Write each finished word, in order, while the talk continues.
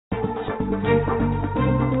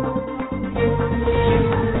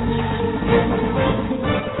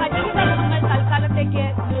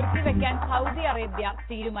Saudi Arabia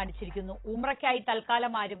തീരുമാനിച്ചിരിക്കുന്നു. ഉംറയ്ക്കായി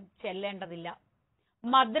തൽക്കാലം ആരും ചെല്ലേണ്ടതില്ല.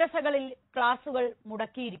 മദ്രസകളിൽ ക്ലാസുകൾ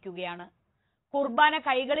മുടക്കിയിരിക്കുകയാണ്. കുർബാന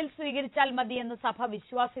കൈകളിൽ സ്വീകരിച്ചാൽ മതിയെന്ന് സഭ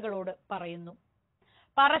വിശ്വാസികളോട് പറയുന്നു.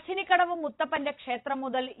 പറശ്ശിനിക്കടവ് മുത്തപ്പന്റെ ക്ഷേത്രം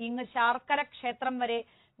മുതൽ ഇങ്ങ് ശാർക്കര ക്ഷേത്രം വരെ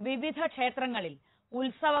വിവിധ ക്ഷേത്രങ്ങളിൽ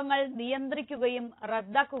ഉത്സവങ്ങൾ നിയന്ത്രിക്കുകയും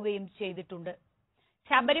റദ്ദാക്കുകയും ചെയ്തിട്ടുണ്ട്.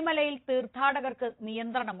 ശബരിമലയിൽ തീർത്ഥാടകർക്ക്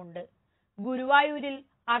നിയന്ത്രണമുണ്ട്. ഗുരുവായൂരിൽ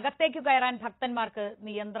അകത്തേക്കു കയറാൻ ഭക്തന്മാർക്ക്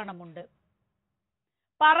നിയന്ത്രണമുണ്ട്.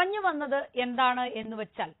 പറഞ്ഞു വന്നത് എന്താണ് എന്ന്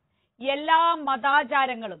വെച്ചാൽ, എല്ലാ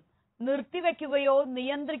മതാചാരങ്ങളും നിർത്തിവെക്കുകയോ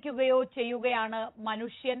നിയന്ത്രിക്കുകയോ ചെയ്യുകയാണ്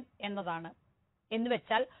മനുഷ്യൻ എന്നതാണ്.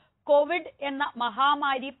 എന്നുവെച്ചാൽ കോവിഡ് എന്ന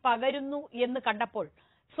മഹാമാരി പകരുന്നു എന്ന് കണ്ടപ്പോൾ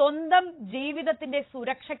സ്വന്തം ജീവിതത്തിന്റെ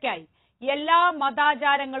സുരക്ഷയ്ക്കായി എല്ലാ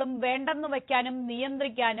മതാചാരങ്ങളും വേണ്ടെന്ന് വയ്ക്കാനും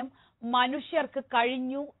നിയന്ത്രിക്കാനും മനുഷ്യർക്ക്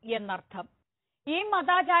കഴിഞ്ഞു എന്നർത്ഥം. ഈ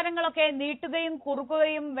മതാചാരങ്ങളൊക്കെ നീട്ടുകയും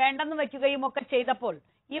കുറുക്കുകയും വേണ്ടെന്ന് വയ്ക്കുകയും ഒക്കെ ചെയ്തപ്പോൾ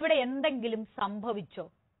ഇവിടെ എന്തെങ്കിലും സംഭവിച്ചോ?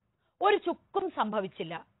 ഒരു ചുക്കും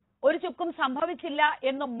സംഭവിച്ചില്ല. ഒരു ചുക്കും സംഭവിച്ചില്ല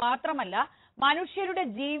എന്ന് മാത്രമല്ല, മനുഷ്യരുടെ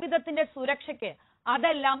ജീവിതത്തിന്റെ സുരക്ഷയ്ക്ക്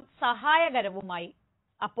അതെല്ലാം സഹായകരവുമായി.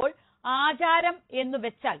 അപ്പോൾ ആചാരം എന്ന്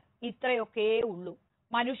വെച്ചാൽ ഇത്രയൊക്കെ ഉള്ളൂ.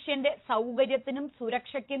 മനുഷ്യന്റെ സൗകര്യത്തിനും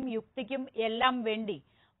സുരക്ഷയ്ക്കും യുക്തിക്കും എല്ലാം വേണ്ടി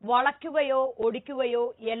വളയ്ക്കുകയോ ഒടിക്കുകയോ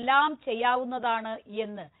എല്ലാം ചെയ്യാവുന്നതാണ്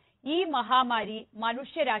എന്ന് ഈ മഹാമാരി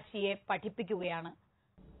മനുഷ്യരാശിയെ പഠിപ്പിക്കുകയാണ്.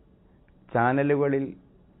 ചാനലുകളിൽ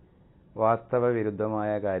വാസ്തവ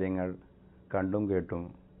വിരുദ്ധമായ കാര്യങ്ങൾ കണ്ടും കേട്ടും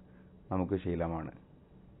നമുക്ക് ശീലമാണ്.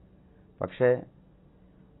 പക്ഷേ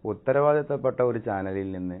ഉത്തരവാദിത്തപ്പെട്ട ഒരു ചാനലിൽ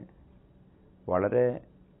നിന്ന് വളരെ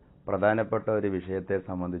പ്രധാനപ്പെട്ട ഒരു വിഷയത്തെ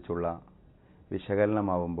സംബന്ധിച്ചുള്ള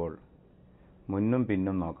വിശകലനമാവുമ്പോൾ മുന്നും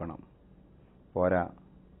പിന്നും നോക്കണം. പോരാ,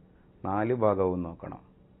 4 ഭാഗവും നോക്കണം.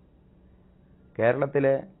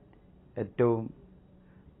 കേരളത്തിലെ ഏറ്റവും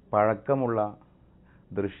പഴക്കമുള്ള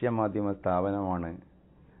ദൃശ്യമാധ്യമ സ്ഥാപനമാണ്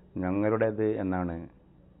ഞങ്ങളുടേത് എന്നാണ്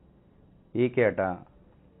ഈ കേട്ട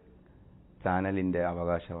ചാനലിൻ്റെ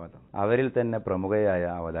അവകാശവാദം. അവരിൽ തന്നെ പ്രമുഖയായ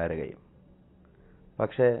അവതാരകയും.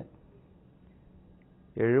 പക്ഷേ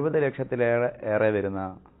 70 ലക്ഷത്തിലേറെ വരുന്ന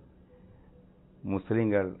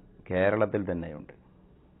മുസ്ലിങ്ങൾ കേരളത്തിൽ തന്നെയുണ്ട്.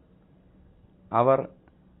 അവർ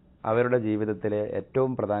അവരുടെ ജീവിതത്തിലെ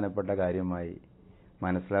ഏറ്റവും പ്രധാനപ്പെട്ട കാര്യമായി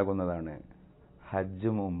മനസ്സിലാക്കുന്നതാണ്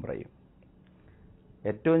ഹജ്ജും ഉംറയും.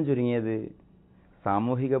 ഏറ്റവും ചുരുങ്ങിയത്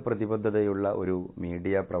സാമൂഹിക പ്രതിബദ്ധതയുള്ള ഒരു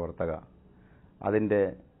മീഡിയ പ്രവർത്തക അതിൻ്റെ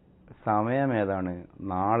സമയമേതാണ്,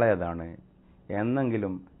 നാളെ ഏതാണ്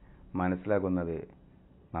എന്നെങ്കിലും മനസ്സിലാക്കുന്നത്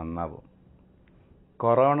നന്നാവും.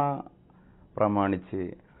 കൊറോണ പ്രമാണിച്ച്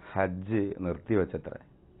ഹജ്ജ്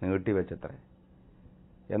നീട്ടിവെച്ചത്രേ.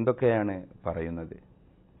 എന്തൊക്കെയാണ് പറയുന്നത്?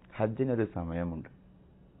 ഹജ്ജിനൊരു സമയമുണ്ട്.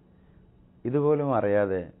 ഇതുപോലും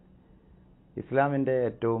അറിയാതെ ഇസ്ലാമിൻ്റെ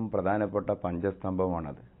ഏറ്റവും പ്രധാനപ്പെട്ട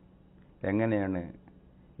പഞ്ചസ്തംഭമാണത്. എങ്ങനെയാണ്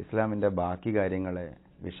ഇസ്ലാമിൻ്റെ ബാക്കി കാര്യങ്ങളെ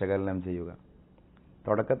വിശകലനം ചെയ്യുക?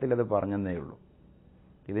 തുടക്കത്തിൽ അത് പറഞ്ഞെന്നേ ഉള്ളൂ.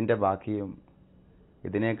 ഇതിൻ്റെ ബാക്കിയും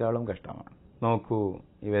ഇതിനേക്കാളും കഷ്ടമാണ്. നോക്കൂ,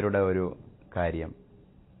 ഇവരുടെ ഒരു കാര്യം.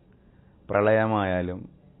 പ്രളയമായാലും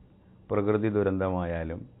പ്രകൃതി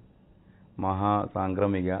ദുരന്തമായാലും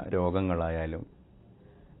മഹാസാംക്രമിക രോഗങ്ങളായാലും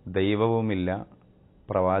ദൈവവുമില്ല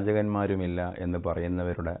പ്രവാചകന്മാരുമില്ല എന്ന്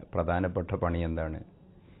പറയുന്നവരുടെ പ്രധാനപ്പെട്ട പണി എന്താണ്?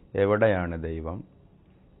 എവിടെയാണ് ദൈവം?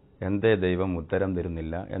 എന്തേ ദൈവം ഉത്തരം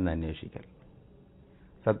തരുന്നില്ല എന്ന് അന്വേഷിക്കൽ.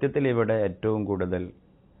 സത്യത്തിൽ ഇവിടെ ഏറ്റവും കൂടുതൽ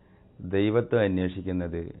ദൈവത്തെ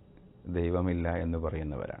അന്വേഷിക്കുന്നത് ദൈവമില്ല എന്ന്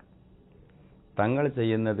പറയുന്നവരാണ്. തങ്ങൾ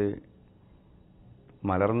ചെയ്യുന്നത്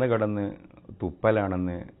മലർന്നു കടന്ന്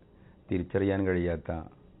തുപ്പലാണെന്ന് തിരിച്ചറിയാൻ കഴിയാത്ത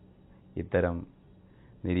ഇത്തരം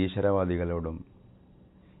നിരീശ്വരവാദികളോടും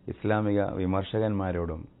ഇസ്ലാമിക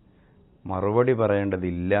വിമർശകന്മാരോടും മറുപടി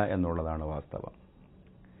പറയേണ്ടതില്ല എന്നുള്ളതാണ് വാസ്തവം.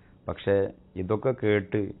 പക്ഷേ ഇതൊക്കെ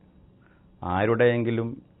കേട്ട് ആരുടെയെങ്കിലും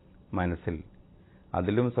മനസ്സിൽ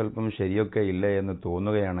അതിലും സ്വല്പം ശരിയൊക്കെ ഇല്ല എന്ന്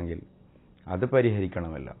തോന്നുകയാണെങ്കിൽ അത്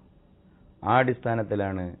പരിഹരിക്കണമല്ലോ. ആ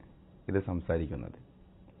അടിസ്ഥാനത്തിലാണ് ഇത് സംസാരിക്കുന്നത്.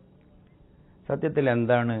 സത്യത്തിൽ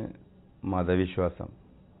എന്താണ് മതവിശ്വാസം?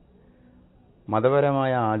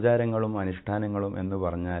 മതപരമായ ആചാരങ്ങളും അനുഷ്ഠാനങ്ങളും എന്ന്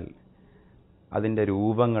പറഞ്ഞാൽ അതിൻ്റെ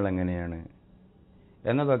രൂപങ്ങൾ എങ്ങനെയാണ്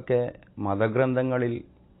എന്നതൊക്കെ മതഗ്രന്ഥങ്ങളിൽ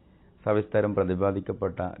സവിസ്തരം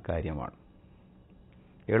പ്രതിപാദിക്കപ്പെട്ട കാര്യമാണ്.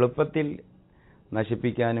 എളുപ്പത്തിൽ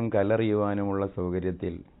നശിപ്പിക്കാനും കല്ലെറിയുവാനുമുള്ള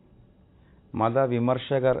സൗകര്യത്തിൽ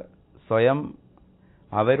മതവിമർശകർ സ്വയം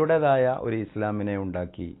അവരുടേതായ ഒരു ഇസ്ലാമിനെ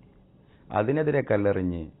ഉണ്ടാക്കി അതിനെതിരെ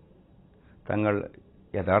കല്ലെറിഞ്ഞ് തങ്ങൾ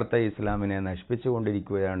യഥാർത്ഥ ഇസ്ലാമിനെ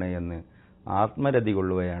നശിപ്പിച്ചുകൊണ്ടിരിക്കുകയാണ് എന്ന് ആത്മരതി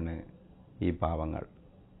കൊള്ളുകയാണ് ഈ പാവങ്ങൾ.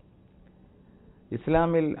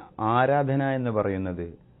 ഇസ്ലാമിൽ ആരാധന എന്ന് പറയുന്നത്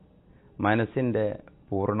മനസ്സിൻ്റെ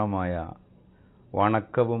പൂർണ്ണമായ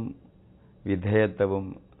വണക്കവും വിധേയത്വവും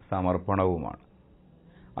സമർപ്പണവുമാണ്.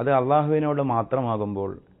 അത് അള്ളാഹുവിനോട്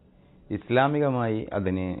മാത്രമാകുമ്പോൾ ഇസ്ലാമികമായി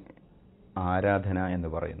അതിന് ആരാധന എന്ന്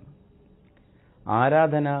പറയുന്നു.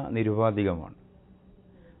 ആരാധന നിരുപാധികമാണ്.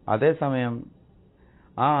 അതേസമയം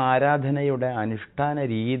ആ ആരാധനയുടെ അനുഷ്ഠാന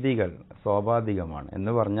രീതികൾ സ്വാഭാവികമാണ്.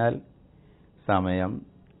 എന്ന് പറഞ്ഞാൽ സമയം,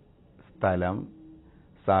 സ്ഥലം,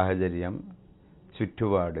 സാഹചര്യം,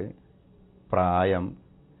 ചുറ്റുപാട്, പ്രായം,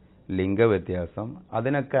 ലിംഗവ്യത്യാസം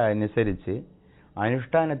അതിനൊക്കെ അനുസരിച്ച്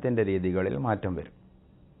അനുഷ്ഠാനത്തിൻ്റെ രീതികളിൽ മാറ്റം വരും.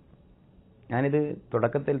 ഞാനിത്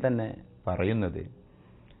തുടക്കത്തിൽ തന്നെ പറയുന്നത്,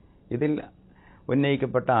 ഇതിൽ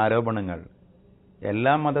ഉന്നയിക്കപ്പെട്ട ആരോപണങ്ങൾ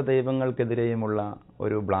എല്ലാ മതദൈവങ്ങൾക്കെതിരെയുമുള്ള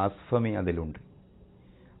ഒരു ബ്ലാസ്ഫമി അതിലുണ്ട്.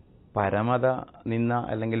 പരമത നിന്ന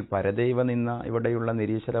അല്ലെങ്കിൽ പരദൈവ നിന്ന ഇവിടെയുള്ള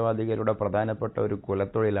നിരീശ്വരവാദികളുടെ പ്രധാനപ്പെട്ട ഒരു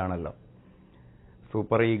കുലത്തൊഴിലാണല്ലോ.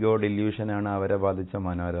 സൂപ്പർ ഈഗോ ഡില്യൂഷനാണ് അവരെ ബാധിച്ച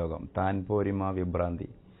മനോരോഗം, താൻ പോരിമ വിഭ്രാന്തി.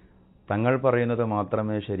 തങ്ങൾ പറയുന്നത്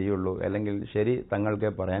മാത്രമേ ശരിയുള്ളൂ, അല്ലെങ്കിൽ ശരി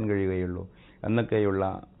തങ്ങൾക്കേ പറയാൻ കഴിയുകയുള്ളൂ എന്നൊക്കെയുള്ള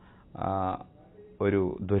ഒരു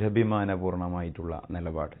ദുരഭിമാനപൂർണമായിട്ടുള്ള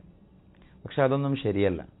നിലപാട്. പക്ഷെ അതൊന്നും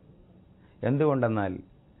ശരിയല്ല. എന്തുകൊണ്ടെന്നാൽ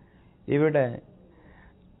ഇവിടെ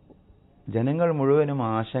ജനങ്ങൾ മുഴുവനും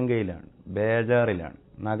ആശങ്കയിലാണ്, ബേജാറിലാണ്.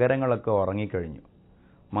 നഗരങ്ങളൊക്കെ ഉറങ്ങിക്കഴിഞ്ഞു.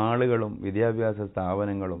 മാളുകളും വിദ്യാഭ്യാസ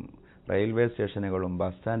സ്ഥാപനങ്ങളും റെയിൽവേ സ്റ്റേഷനുകളും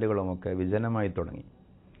ബസ് സ്റ്റാൻഡുകളുമൊക്കെ വിജനമായി തുടങ്ങി.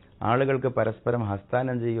 ആളുകൾക്ക് പരസ്പരം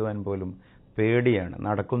ഹസ്താനം ചെയ്യുവാൻ പോലും പേടിയാണ്,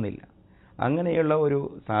 നടക്കുന്നില്ല. അങ്ങനെയുള്ള ഒരു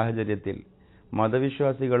സാഹചര്യത്തിൽ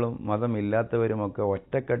മതവിശ്വാസികളും മതമില്ലാത്തവരുമൊക്കെ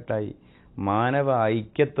ഒറ്റക്കെട്ടായി മാനവ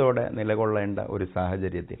ഐക്യത്തോടെ നിലകൊള്ളേണ്ട ഒരു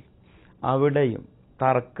സാഹചര്യത്തിൽ അവിടെയും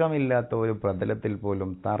തർക്കമില്ലാത്ത ഒരു പ്രതലത്തിൽ പോലും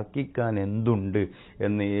തർക്കിക്കാൻ എന്തുണ്ട്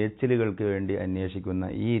എന്ന് ഏച്ചിലുകൾക്ക് വേണ്ടി അന്വേഷിക്കുന്ന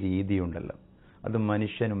ഈ രീതിയുണ്ടല്ലോ, അത്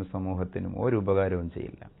മനുഷ്യനും സമൂഹത്തിനും ഒരു ഉപകാരവും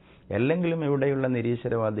ചെയ്യില്ല. അല്ലെങ്കിലും ഇവിടെയുള്ള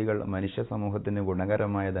നിരീശ്വരവാദികൾ മനുഷ്യ സമൂഹത്തിന്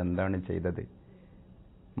ഗുണകരമായത് എന്താണ് ചെയ്തത്?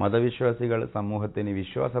 മതവിശ്വാസികൾ സമൂഹത്തിന്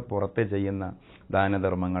വിശ്വാസപ്പുറത്ത് ചെയ്യുന്ന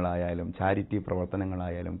ദാനധർമ്മങ്ങളായാലും ചാരിറ്റി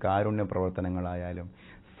പ്രവർത്തനങ്ങളായാലും കാരുണ്യ പ്രവർത്തനങ്ങളായാലും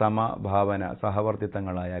സമഭാവന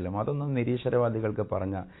സഹവർത്തിത്വങ്ങളായാലും അതൊന്നും നിരീശ്വരവാദികൾക്ക്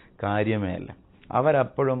പറഞ്ഞ കാര്യമേ അല്ല.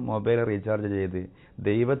 അവരപ്പോഴും മൊബൈൽ റീചാർജ് ചെയ്ത്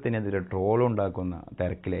ദൈവത്തിനെതിരെ ട്രോളുണ്ടാക്കുന്ന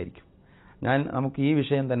തിരക്കിലായിരിക്കും. നമുക്ക് ഈ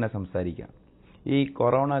വിഷയം തന്നെ സംസാരിക്കാം. ഈ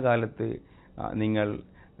കൊറോണ കാലത്ത് നിങ്ങൾ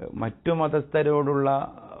മറ്റു മതസ്ഥരോടുള്ള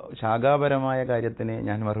ശാഖാപരമായ കാര്യത്തിന്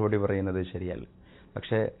ഞാൻ മറുപടി പറയുന്നത് ശരിയല്ല.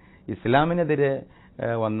 പക്ഷേ ഇസ്ലാമിനെതിരെ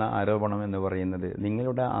വന്ന ആരോപണം എന്ന് പറയുന്നത്,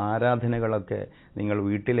 നിങ്ങളുടെ ആരാധനകളൊക്കെ നിങ്ങൾ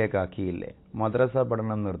വീട്ടിലേക്കാക്കിയില്ലേ, മദ്രസ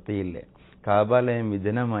പഠനം നിർത്തിയില്ലേ, കാബാലയം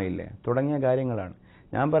വിജനമായില്ലേ തുടങ്ങിയ കാര്യങ്ങളാണ്.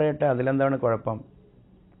 ഞാൻ പറയട്ടെ, അതിലെന്താണ് കുഴപ്പം?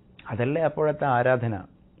 അതല്ലേ അപ്പോഴത്തെ ആരാധന.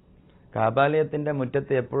 കാബാലയത്തിന്റെ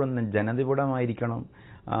മുറ്റത്ത് എപ്പോഴും ജനനിബിഡമായിരിക്കണം,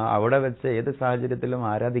 അവിടെ വെച്ച് ഏത് സാഹചര്യത്തിലും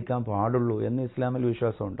ആരാധിക്കാൻ പാടുള്ളൂ എന്ന് ഇസ്ലാമിൽ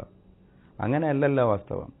വിശ്വാസമുണ്ടോ? അങ്ങനെയല്ലല്ലോ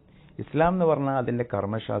വാസ്തവം. ഇസ്ലാം എന്ന് പറഞ്ഞാൽ അതിന്റെ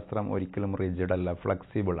കർമ്മശാസ്ത്രം ഒരിക്കലും റിജിഡല്ല,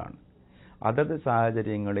 ഫ്ലെക്സിബിളാണ്. അതത്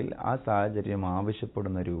സാഹചര്യങ്ങളിൽ ആ സാഹചര്യം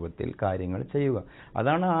ആവശ്യപ്പെടുന്ന രൂപത്തിൽ കാര്യങ്ങൾ ചെയ്യുക,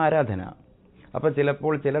 അതാണ് ആരാധന. അപ്പൊ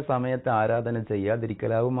ചിലപ്പോൾ ചില സമയത്ത് ആരാധന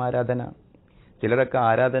ചെയ്യാതിരിക്കലാവും ആരാധന. ചിലരൊക്കെ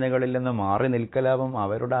ആരാധനകളിൽ നിന്ന് മാറി നിൽക്കലാവും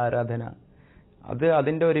അവരുടെ ആരാധന.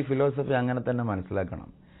 അതിന്റെ ഒരു ഫിലോസഫി അങ്ങനെ തന്നെ മനസ്സിലാക്കണം.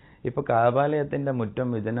 ഇപ്പൊ കാബാലയത്തിന്റെ മുറ്റം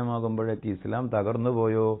വിജനമാകുമ്പോഴേക്ക് ഇസ്ലാം തകർന്നു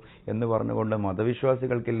പോയോ എന്ന് പറഞ്ഞുകൊണ്ട്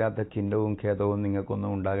മതവിശ്വാസികൾക്കില്ലാത്ത കിന്നവും ഖേദവും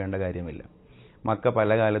നിങ്ങൾക്കൊന്നും ഉണ്ടാകേണ്ട കാര്യമില്ല. മക്ക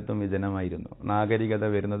പല കാലത്തും വിജനമായിരുന്നു. നാഗരികത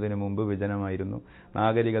വരുന്നതിന് മുമ്പ് വിജനമായിരുന്നു.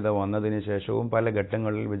 നാഗരികത വന്നതിന് ശേഷവും പല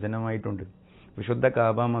ഘട്ടങ്ങളിൽ വിജനമായിട്ടുണ്ട്. വിശുദ്ധ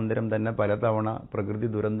കാബ മന്ദിരം തന്നെ പലതവണ പ്രകൃതി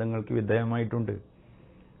ദുരന്തങ്ങൾക്ക് വിധേയമായിട്ടുണ്ട്.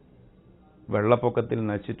 വെള്ളപ്പൊക്കത്തിൽ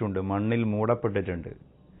നശിച്ചിട്ടുണ്ട്, മണ്ണിൽ മൂടപ്പെട്ടിട്ടുണ്ട്.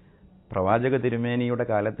 പ്രവാചക തിരുമേനിയുടെ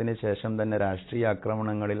കാലത്തിന് ശേഷം തന്നെ രാഷ്ട്രീയ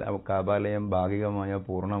ആക്രമണങ്ങളിൽ കാബാലയം ഭാഗികമായോ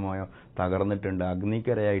പൂർണ്ണമായോ തകർന്നിട്ടുണ്ട്,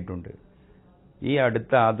 അഗ്നിക്കരയായിട്ടുണ്ട്. ഈ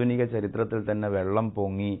അടുത്ത ആധുനിക ചരിത്രത്തിൽ തന്നെ വെള്ളം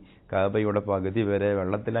പൊങ്ങി കാബയുടെ പകുതി വരെ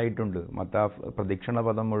വെള്ളത്തിലായിട്ടുണ്ട്. മത്താഫ് പ്രദക്ഷിണ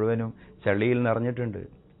പദം മുഴുവനും ചളിയിൽ നിറഞ്ഞിട്ടുണ്ട്.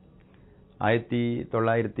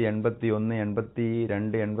 1981, 82,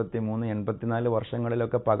 83, 84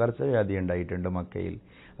 വർഷങ്ങളിലൊക്കെ പകർച്ചവ്യാധി ഉണ്ടായിട്ടുണ്ട് മക്കയിൽ.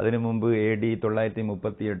 അതിനു മുമ്പ് AD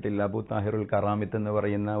 938 അബു താഹിറുൽ കറാമിത്ത് എന്ന്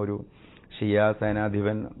പറയുന്ന ഒരു ഷിയ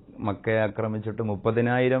സേനാധിപൻ മക്കയെ ആക്രമിച്ചിട്ട്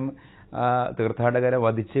 30,000 തീർത്ഥാടകരെ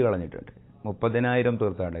വധിച്ചു കളഞ്ഞിട്ടുണ്ട്. 30,000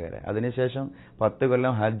 തീർത്ഥാടകരെ. അതിനുശേഷം 10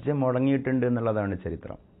 കൊല്ലം ഹജ്ജ് മുടങ്ങിയിട്ടുണ്ട് എന്നുള്ളതാണ്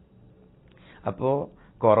ചരിത്രം. അപ്പോൾ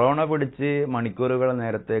കൊറോണ പിടിച്ച് മണിക്കൂറുകൾ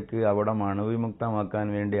നേരത്തേക്ക് അവിടെ അണുവിമുക്തമാക്കാൻ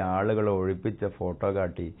വേണ്ടി ആളുകളെ ഒഴിപ്പിച്ച ഫോട്ടോ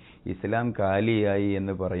കാട്ടി ഇസ്ലാം കാലിയായി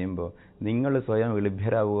എന്ന് പറയുമ്പോൾ നിങ്ങൾ സ്വയം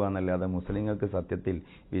വിളിഭ്യരാവുക എന്നല്ലാതെ മുസ്ലിങ്ങൾക്ക് സത്യത്തിൽ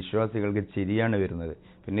വിശ്വാസികൾക്ക് ചിരിയാണ് വരുന്നത്.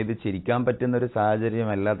 പിന്നെ ഇത് ചിരിക്കാൻ പറ്റുന്ന ഒരു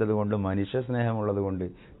സാഹചര്യം അല്ലാത്തത് കൊണ്ട്, മനുഷ്യ സ്നേഹമുള്ളത് കൊണ്ട്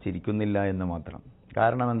ചിരിക്കുന്നില്ല എന്ന് മാത്രം.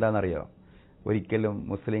 കാരണം എന്താണെന്നറിയോ? ഒരിക്കലും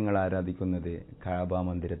മുസ്ലിങ്ങൾ ആരാധിക്കുന്നത് കാബ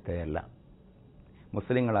മന്ദിരത്തെയല്ല.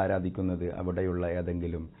 മുസ്ലിങ്ങൾ ആരാധിക്കുന്നത് അവിടെയുള്ള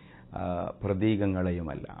ഏതെങ്കിലും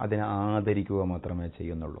പ്രതീകങ്ങളെയുമല്ല. അതിനെ ആദരിക്കുക മാത്രമേ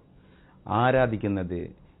ചെയ്യുന്നുള്ളൂ. ആരാധിക്കുന്നത്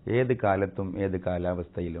ഏത് കാലത്തും ഏത്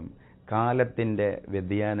കാലാവസ്ഥയിലും കാലത്തിൻ്റെ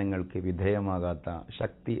വ്യതിയാനങ്ങൾക്ക് വിധേയമാകാത്ത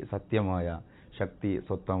സത്യമായ ശക്തി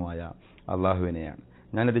സ്വത്വമായ അള്ളാഹുവിനെയാണ്.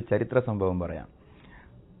 ഞാനൊരു ചരിത്ര സംഭവം പറയാം.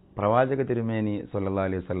 പ്രവാചക തിരുമേനി സല്ലല്ലാഹു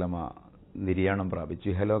അലൈഹി വസല്ലമ നിര്യാണം പ്രാപിച്ചു,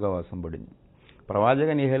 ഇഹലോകവാസം വെടിഞ്ഞു.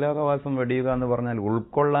 പ്രവാചകൻ ഇഹലോകവാസം വെടിയുക എന്ന് പറഞ്ഞാൽ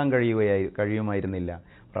ഉൾക്കൊള്ളാൻ കഴിയുമായിരുന്നില്ല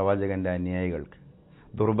പ്രവാചകന്റെ അനുയായികൾക്ക്.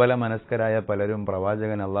 ദുർബല മനസ്കരായ പലരും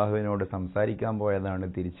പ്രവാചകൻ അള്ളാഹുവിനോട് സംസാരിക്കാൻ പോയതാണ്,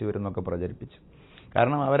 തിരിച്ചു വരുന്നൊക്കെ പ്രചരിപ്പിച്ചു.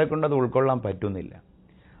 കാരണം അവരെ കൊണ്ടത് ഉൾക്കൊള്ളാൻ പറ്റുന്നില്ല.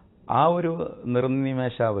 ആ ഒരു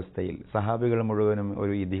നിർനിമേഷാവസ്ഥയിൽ സഹാബികൾ മുഴുവനും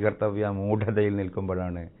ഒരു ഇതികർത്തവ്യ മൂഢതയിൽ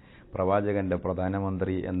നിൽക്കുമ്പോഴാണ് പ്രവാചകന്റെ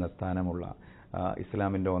പ്രധാനമന്ത്രി എന്ന സ്ഥാനമുള്ള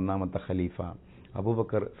ഇസ്ലാമിന്റെ ഒന്നാമത്തെ ഖലീഫ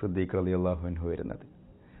അബൂബക്കർ സിദ്ദീഖ് റളിയല്ലാഹു അൻഹു വരുന്നത്.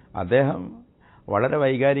 അദ്ദേഹം വളരെ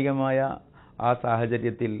വൈകാരികമായ ആ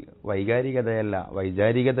സാഹചര്യത്തിൽ വൈകാരികതയല്ല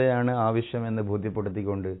വൈചാരികതയാണ് ആവശ്യമെന്ന്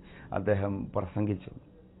ബോധ്യപ്പെടുത്തിക്കൊണ്ട് അദ്ദേഹം പ്രസംഗിച്ചു.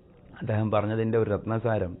 അദ്ദേഹം പറഞ്ഞതിൻ്റെ ഒരു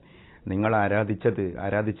രത്നസാരം, നിങ്ങൾ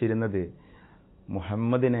ആരാധിച്ചിരുന്നത്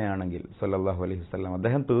മുഹമ്മദിനെയാണെങ്കിൽ സല്ലല്ലാഹു അലൈഹി വസല്ലം,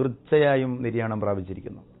 അദ്ദേഹം തീർച്ചയായും നിര്യാണം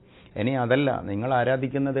പ്രാപിച്ചിരിക്കുന്നു. ഇനി അതല്ല, നിങ്ങൾ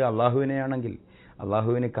ആരാധിക്കുന്നത് അള്ളാഹുവിനെയാണെങ്കിൽ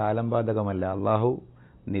അള്ളാഹുവിന് കാലം ബാധകമല്ല. അള്ളാഹു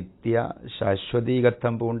നിത്യ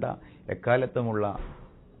ശാശ്വതീകത്വം പൂണ്ട എക്കാലത്തുമുള്ള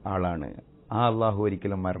ആളാണ്. ആ അള്ളാഹു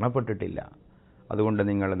ഒരിക്കലും മരണപ്പെട്ടിട്ടില്ല. അതുകൊണ്ട്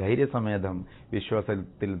നിങ്ങൾ ധൈര്യസമേതം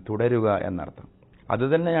വിശ്വാസത്തിൽ തുടരുക എന്നർത്ഥം.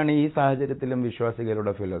 അതുതന്നെയാണ് ഈ സാഹചര്യത്തിലും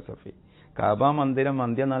വിശ്വാസികളുടെ ഫിലോസഫി. കാബ മന്ദിരം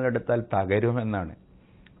അന്ത്യനാളെടുത്താൽ തകരുമെന്നാണ്.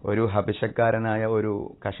 ഒരു ഹബിഷക്കാരനായ ഒരു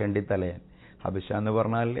കഷണ്ടിത്തലയൻ, ഹബിഷ എന്ന്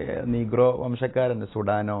പറഞ്ഞാൽ നീഗ്രോ വംശക്കാരൻ,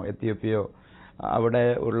 സുഡാനോ എത്യോപ്യയോ അവിടെ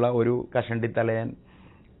ഉള്ള ഒരു കഷണ്ടിത്തലയൻ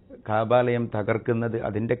കാബാലയം തകർക്കുന്നത്,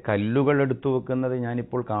 അതിൻ്റെ കല്ലുകൾ എടുത്തു വെക്കുന്നത്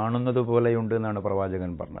ഞാനിപ്പോൾ കാണുന്നത് പോലെയുണ്ട് എന്നാണ്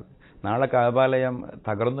പ്രവാചകൻ പറഞ്ഞത്. നാളെ കാബാലയം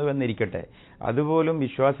തകർന്നുവെന്നിരിക്കട്ടെ, അതുപോലും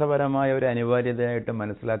വിശ്വാസപരമായ ഒരു അനിവാര്യതയായിട്ട്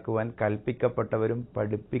മനസ്സിലാക്കുവാൻ കൽപ്പിക്കപ്പെട്ടവരും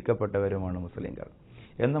പഠിപ്പിക്കപ്പെട്ടവരുമാണ് മുസ്ലിംകൾ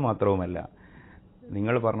എന്ന് മാത്രവുമല്ല,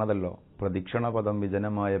 നിങ്ങൾ പറഞ്ഞതല്ലോ പ്രദക്ഷിണപഥം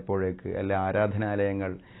വിജനമായപ്പോഴേക്ക്, അല്ലെ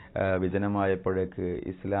ആരാധനാലയങ്ങൾ വിജനമായപ്പോഴേക്ക്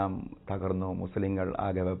ഇസ്ലാം തകർന്നു, മുസ്ലിങ്ങൾ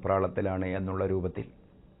ആകെ വെപ്രാളത്തിലാണ് എന്നുള്ള രൂപത്തിൽ.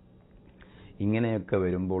 ഇങ്ങനെയൊക്കെ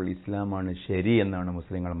വരുമ്പോൾ ഇസ്ലാമാണ് ശരി എന്നാണ്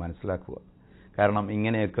മുസ്ലിങ്ങൾ മനസ്സിലാക്കുക. കാരണം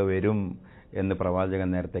ഇങ്ങനെയൊക്കെ വരും എന്ന് പ്രവാചകൻ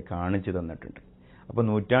നേരത്തെ കാണിച്ചു തന്നിട്ടുണ്ട്. അപ്പോൾ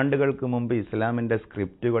നൂറ്റാണ്ടുകൾക്ക് മുമ്പ് ഇസ്ലാമിൻ്റെ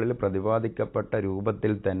സ്ക്രിപ്റ്റുകളിൽ പ്രതിപാദിക്കപ്പെട്ട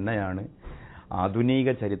രൂപത്തിൽ തന്നെയാണ്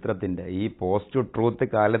ആധുനിക ചരിത്രത്തിൻ്റെ ഈ പോസ്റ്റ് ട്രൂത്ത്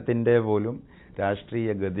കാലത്തിൻ്റെ പോലും രാഷ്ട്രീയ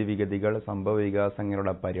ഗതിവിഗതികൾ,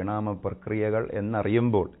 സംഭവവികാസങ്ങളുടെ പരിണാമ പ്രക്രിയകൾ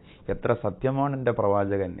എന്നറിയുമ്പോൾ എത്ര സത്യമാണ് എൻ്റെ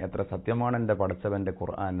പ്രവാചകൻ, എത്ര സത്യമാണ് എൻ്റെ പടച്ചവൻ്റെ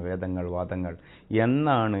ഖുർആൻ, വേദങ്ങൾ, വാദങ്ങൾ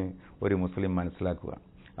എന്നാണ് ഒരു മുസ്ലിം മനസ്സിലാക്കുക.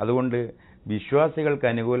 അതുകൊണ്ട് വിശ്വാസികൾക്ക്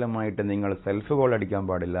അനുകൂലമായിട്ട് നിങ്ങൾ സെൽഫ് ഗോൾ അടിക്കാൻ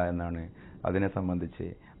പാടില്ല എന്നാണ് അതിനെ സംബന്ധിച്ച്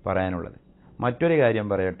പറയാനുള്ളത്. മറ്റൊരു കാര്യം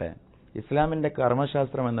പറയട്ടെ, ഇസ്ലാമിൻ്റെ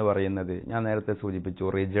കർമ്മശാസ്ത്രം എന്ന് പറയുന്നത് ഞാൻ നേരത്തെ സൂചിപ്പിച്ചു,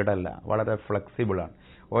 റിജിഡല്ല, വളരെ ഫ്ലെക്സിബിളാണ്.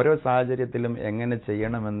 ഓരോ സാഹചര്യത്തിലും എങ്ങനെ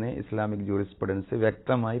ചെയ്യണമെന്ന് ഇസ്ലാമിക് ജൂറിസ്പ്രുഡൻസ്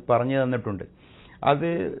വ്യക്തമായി പറഞ്ഞു തന്നിട്ടുണ്ട്. അത്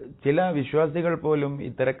ചില വിശ്വാസികൾ പോലും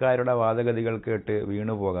ഇത്തരക്കാരുടെ വാദഗതികൾ കേട്ട്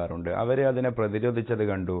വീണു പോകാറുണ്ട്. അവരെ അതിനെ പ്രതിരോധിച്ചത്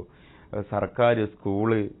കണ്ടു. സർക്കാർ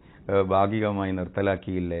സ്കൂള് ഭാഗികമായി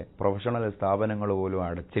നിർത്തലാക്കിയില്ലേ, പ്രൊഫഷണൽ സ്ഥാപനങ്ങൾ പോലും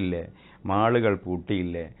അടച്ചില്ലേ, മാളുകൾ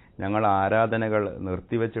പൂട്ടിയില്ലേ, ഞങ്ങൾ ആരാധനകൾ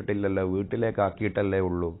നിർത്തിവെച്ചിട്ടില്ലല്ലോ, വീട്ടിലേക്കാക്കിയിട്ടല്ലേ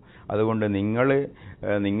ഉള്ളൂ, അതുകൊണ്ട്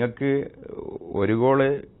നിങ്ങൾക്ക് ഒരു ഗോള്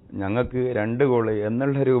ഞങ്ങൾക്ക് 2 ഗോള്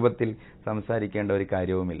എന്നുള്ള രൂപത്തിൽ സംസാരിക്കേണ്ട ഒരു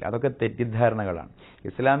കാര്യവുമില്ല. അതൊക്കെ തെറ്റിദ്ധാരണകളാണ്.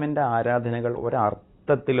 ഇസ്ലാമിൻ്റെ ആരാധനകൾ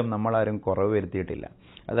ഒരർത്ഥത്തിലും നമ്മളാരും കുറവ് വരുത്തിയിട്ടില്ല.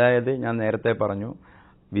 അതായത് ഞാൻ നേരത്തെ പറഞ്ഞു,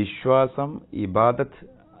 വിശ്വാസം, ഇബാദത്ത്,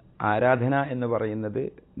 ആരാധന എന്ന് പറയുന്നത്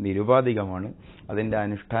നിരുപാധികമാണ്. അതിൻ്റെ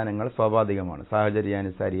അനുഷ്ഠാനങ്ങൾ സ്വാഭാവികമാണ്,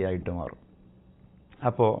 സാഹചര്യാനുസാരിയായിട്ട് മാറും.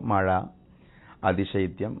 അപ്പോൾ മഴ,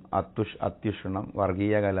 അതിശൈത്യം, അത്യുഷ്ണം,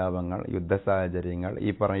 വർഗീയ കലാപങ്ങൾ, യുദ്ധസാഹചര്യങ്ങൾ,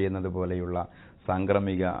 ഈ പറയുന്നത് പോലെയുള്ള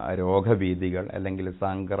സാംക്രമിക രോഗഭീതികൾ അല്ലെങ്കിൽ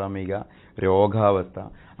സാംക്രമിക രോഗാവസ്ഥ,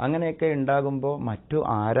 അങ്ങനെയൊക്കെ ഉണ്ടാകുമ്പോൾ മറ്റു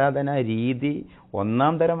ആരാധനാ രീതി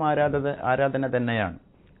ഒന്നാം തരം ആരാധന തന്നെയാണ്.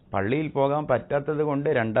 പള്ളിയിൽ പോകാൻ പറ്റാത്തത് കൊണ്ട്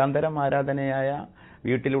 2ാം തരം ആരാധനയായ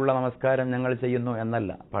വീട്ടിലുള്ള നമസ്കാരം ഞങ്ങൾ ചെയ്യുന്നു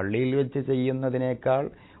എന്നല്ല. പള്ളിയിൽ വെച്ച് ചെയ്യുന്നതിനേക്കാൾ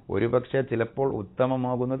ഒരുപക്ഷെ ചിലപ്പോൾ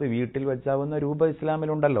ഉത്തമമാകുന്നത് വീട്ടിൽ വെച്ചാവുന്ന രൂപ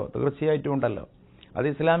ഇസ്ലാമിലുണ്ടല്ലോ, തീർച്ചയായിട്ടും ഉണ്ടല്ലോ. അത്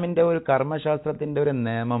ഇസ്ലാമിൻ്റെ ഒരു കർമ്മശാസ്ത്രത്തിൻ്റെ ഒരു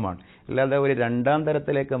നിയമമാണ്, അല്ലാതെ ഒരു 2ാം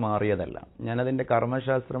തരത്തിലേക്ക് മാറിയതല്ല. ഞാനതിൻ്റെ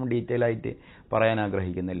കർമ്മശാസ്ത്രം ഡീറ്റെയിൽ ആയിട്ട് പറയാൻ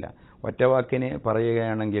ആഗ്രഹിക്കുന്നില്ല. ഒറ്റവാക്കിന്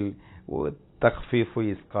പറയുകയാണെങ്കിൽ തഖ്ഫീഫു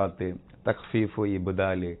ഇസ്ഖാത്ത്, തഖ്ഫീഫു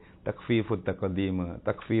ഇബ്ദാല്, തഖ്ഫീഫു തഖദീം,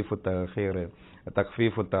 തഖ്ഫീഫു തഖീർ,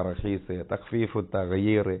 തഖ്ഫീഫു തർഹീസ്, തഖ്ഫീഫു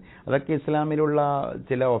തഗയീർ, അതൊക്കെ ഇസ്ലാമിലുള്ള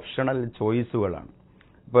ചില ഓപ്ഷണൽ ചോയ്സുകളാണ്.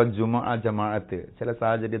 ഇപ്പോൾ ജമാഅത്ത് ചില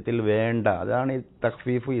സാഹചര്യത്തിൽ വേണ്ട, അതാണ് ഈ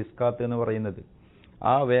തഖ്ഫീഫു ഇസ്ഖാത്ത് എന്ന് പറയുന്നത്.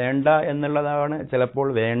 ആ വേണ്ട എന്നുള്ളതാണ് ചിലപ്പോൾ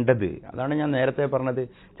വേണ്ടത്. അതാണ് ഞാൻ നേരത്തെ പറഞ്ഞത്,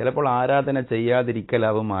 ചിലപ്പോൾ ആരാധന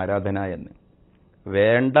ചെയ്യാതിരിക്കലാവും ആരാധന എന്ന്.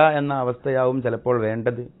 വേണ്ട എന്ന അവസ്ഥയാവും ചിലപ്പോൾ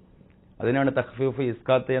വേണ്ടത്. അതിനാണ് തഖ്ഫീഫു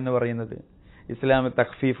ഇസ്ഖാത്ത് എന്ന് പറയുന്നത്. ഇസ്ലാം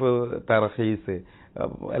തഖ്ഫീഫ് തർഹീസ്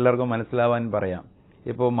എല്ലാവർക്കും മനസ്സിലാവാൻ പറയാം.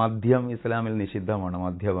 ഇപ്പോൾ മദ്യം ഇസ്ലാമിൽ നിഷിദ്ധമാണ്,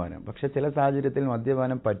 മദ്യപാനം. പക്ഷെ ചില സാഹചര്യത്തിൽ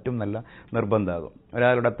മദ്യപാനം പറ്റും എന്നല്ല നിർബന്ധമാകും.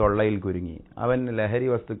 ഒരാളുടെ തൊള്ളയിൽ കുരുങ്ങി അവൻ ലഹരി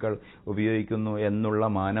വസ്തുക്കൾ ഉപയോഗിക്കുന്നു എന്നുള്ള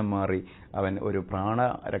മാനം മാറി അവൻ ഒരു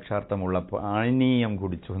പ്രാണരക്ഷാർത്ഥമുള്ള പാനീയം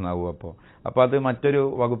കുടിച്ചു എന്നാവും. അപ്പോൾ അത് മറ്റൊരു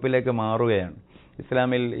വകുപ്പിലേക്ക് മാറുകയാണ്.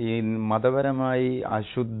 ഇസ്ലാമിൽ ഈ മതപരമായി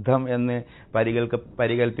അശുദ്ധം എന്ന്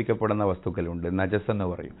പരികൽപ്പിക്കപ്പെടുന്ന വസ്തുക്കളുണ്ട്, നജസ് എന്ന്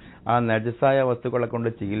പറയും. ആ നജസായ വസ്തുക്കളെ കൊണ്ട്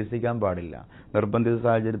ചികിത്സിക്കാൻ പാടില്ല. നിർബന്ധിത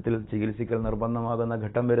സാഹചര്യത്തിൽ ചികിത്സിക്കൽ നിർബന്ധമാകുന്ന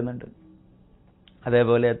ഘട്ടം വരുന്നുണ്ട്.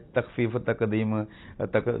 അതേപോലെ തഖ്ഫീഫ് തഖ്ദീം,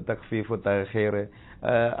 തഖ്ഫീഫ് തഖീർ,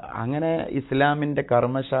 അങ്ങനെ ഇസ്ലാമിന്റെ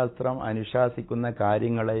കർമ്മശാസ്ത്രം അനുശാസിക്കുന്ന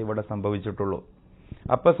കാര്യങ്ങളെ ഇവിടെ സംഭവിച്ചിട്ടുള്ളൂ.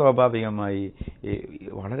 അപ്പോൾ സ്വാഭാവികമായി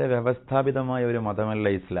വളരെ വ്യവസ്ഥാപിതമായ ഒരു മതമല്ല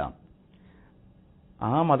ഇസ്ലാം.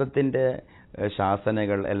 ആ മതത്തിന്റെ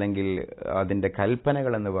ശാസനകൾ അല്ലെങ്കിൽ അതിന്റെ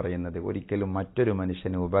കൽപ്പനകൾ എന്ന് പറയുന്നത് ഒരിക്കലും മറ്റൊരു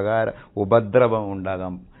മനുഷ്യന് ഉപദ്രവം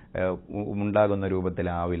ഉണ്ടാകുന്ന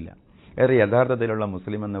രൂപത്തിലാവില്ല. യഥാർത്ഥത്തിലുള്ള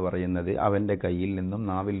മുസ്ലിം എന്ന് പറയുന്നത് അവന്റെ കയ്യിൽ നിന്നും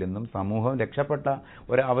നാവിൽ നിന്നും സമൂഹം രക്ഷപ്പെട്ട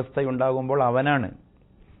ഒരവസ്ഥയുണ്ടാകുമ്പോൾ അവനാണ്.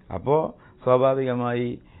 അപ്പോൾ സ്വാഭാവികമായി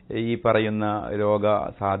ഈ പറയുന്ന രോഗ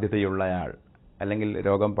സാധ്യതയുള്ളയാൾ അല്ലെങ്കിൽ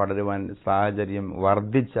രോഗം പടരുവാൻ സാഹചര്യം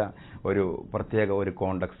വർദ്ധിച്ച ഒരു പ്രത്യേക ഒരു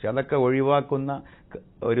കോണ്ടക്സ്റ്റ്, അതൊക്കെ ഒഴിവാക്കുന്ന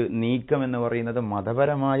ഒരു നീക്കം എന്ന് പറയുന്നത്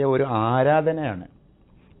മതപരമായ ഒരു ആരാധനയാണ്.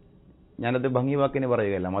 ഞാനത് ഭംഗിവാക്കിന്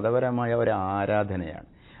പറയുകയല്ല, മതപരമായ ഒരു ആരാധനയാണ്.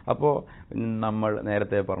 അപ്പോൾ നമ്മൾ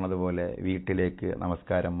നേരത്തെ പറഞ്ഞതുപോലെ വീട്ടിലേക്ക്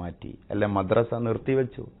നമസ്കാരം മാറ്റി, അല്ലെ മദ്രസ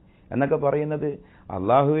നിർത്തിവെച്ചു എന്നൊക്കെ പറയുന്നത്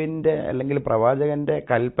അള്ളാഹുവിൻ്റെ അല്ലെങ്കിൽ പ്രവാചകന്റെ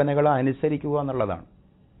കൽപ്പനകളെ അനുസരിക്കുക എന്നുള്ളതാണ്.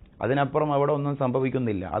 അതിനപ്പുറം അവിടെ ഒന്നും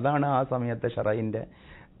സംഭവിക്കുന്നില്ല. അതാണ് ആ സമയത്തെ ശറഈന്റെ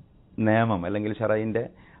നിയമം അല്ലെങ്കിൽ ശറഈന്റെ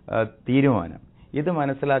തീരുമാനം. ഇത്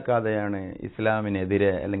മനസ്സിലാക്കാതെയാണ്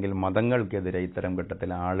ഇസ്ലാമിനെതിരെ അല്ലെങ്കിൽ മതങ്ങൾക്കെതിരെ ഇത്തരം ഘട്ടത്തിൽ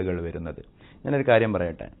ആളുകൾ വരുന്നത്. ഞാനൊരു കാര്യം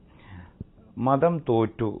പറയട്ടെ, മതം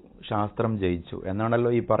തോറ്റു ശാസ്ത്രം ജയിച്ചു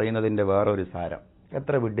എന്നാണല്ലോ ഈ പറയുന്നതിന്റെ വേറൊരു സാരം.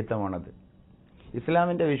 എത്ര വിഡ്ഢിത്തമാണത്!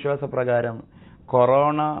 ഇസ്ലാമിന്റെ വിശ്വാസപ്രകാരം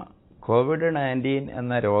കോവിഡ്-19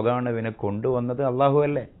 എന്ന രോഗാണുവിനെ കൊണ്ടുവന്നത് അള്ളാഹു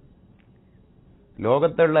അല്ലേ?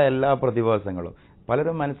 ലോകത്തുള്ള എല്ലാ പ്രതിഭാസങ്ങളും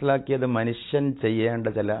പലരും മനസ്സിലാക്കിയത് മനുഷ്യൻ ചെയ്യേണ്ട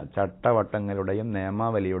ചില ചട്ടവട്ടങ്ങളുടെയും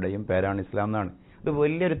നിയമാവലിയുടെയും പേരാണ് ഇസ്ലാം എന്നാണ്. ഇത്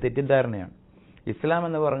വലിയൊരു തെറ്റിദ്ധാരണയാണ്. ഇസ്ലാം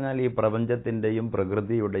എന്ന് പറഞ്ഞാൽ ഈ പ്രപഞ്ചത്തിന്റെയും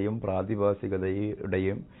പ്രകൃതിയുടെയും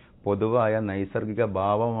പ്രാതിഭാസികതയുടെയും പൊതുവായ നൈസർഗിക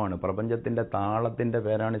ഭാവമാണ്. പ്രപഞ്ചത്തിന്റെ താളത്തിന്റെ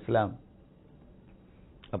പേരാണ് ഇസ്ലാം.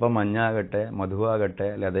 അപ്പം മഞ്ഞാകട്ടെ, മധുവാകട്ടെ,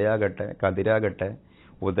 ലതയാകട്ടെ, കതിരാകട്ടെ,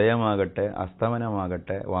 ഉദയമാകട്ടെ,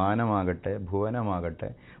 അസ്തമനമാകട്ടെ, വാനമാകട്ടെ, ഭുവനമാകട്ടെ,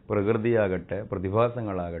 പ്രകൃതിയാകട്ടെ,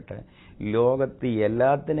 പ്രതിഭാസങ്ങളാകട്ടെ, ലോകത്ത്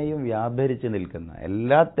എല്ലാത്തിനെയും വ്യാപരിച്ച് നിൽക്കുന്ന,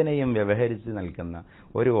 എല്ലാത്തിനെയും വ്യവഹരിച്ച് നിൽക്കുന്ന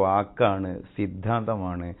ഒരു വാക്കാണ്,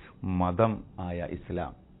 സിദ്ധാന്തമാണ് മതം ആയ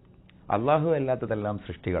ഇസ്ലാം. അള്ളാഹു അല്ലാത്തതെല്ലാം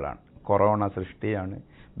സൃഷ്ടികളാണ്. കൊറോണ സൃഷ്ടിയാണ്,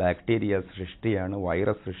 ബാക്ടീരിയ സൃഷ്ടിയാണ്,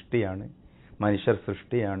 വൈറസ് സൃഷ്ടിയാണ്, മനുഷ്യർ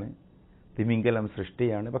സൃഷ്ടിയാണ്, തിമിംഗലം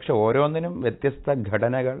സൃഷ്ടിയാണ്. പക്ഷെ ഓരോന്നിനും വ്യത്യസ്ത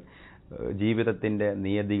ഘടനകൾ, ജീവിതത്തിന്റെ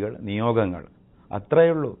നിയതികൾ, നിയോഗങ്ങൾ,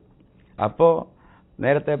 അത്രയുള്ളൂ. അപ്പോൾ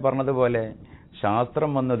നേരത്തെ പറഞ്ഞതുപോലെ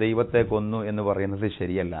ശാസ്ത്രം വന്ന് ദൈവത്തെ കൊന്നു എന്ന് പറയുന്നത്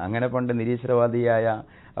ശരിയല്ല. അങ്ങനെ പണ്ട് നിരീശ്വരവാദിയായ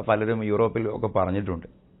പലരും യൂറോപ്പിൽ ഒക്കെ പറഞ്ഞിട്ടുണ്ട്.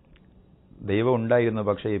 ദൈവം ഉണ്ടായിരുന്നു,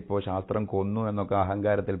 പക്ഷേ ഇപ്പോൾ ശാസ്ത്രം കൊന്നു എന്നൊക്കെ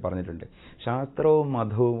അഹങ്കാരത്തിൽ പറഞ്ഞിട്ടുണ്ട്. ശാസ്ത്രവും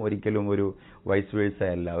മതവും ഒരിക്കലും ഒരു വൈസ്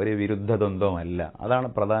വേഴ്സയല്ല, ഒരു വിരുദ്ധ ദ്വന്ദ്വമല്ല. അതാണ്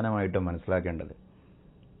പ്രധാനമായിട്ടും മനസ്സിലാക്കേണ്ടത്.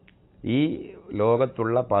 ഈ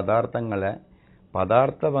ലോകത്തുള്ള പദാർത്ഥങ്ങളെ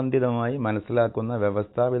പദാർത്ഥബന്ധിതമായി മനസ്സിലാക്കുന്ന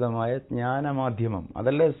വ്യവസ്ഥാപിതമായ ജ്ഞാനമാധ്യമം,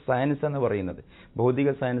 അതല്ലേ സയൻസ് എന്ന് പറയുന്നത്, ഭൗതിക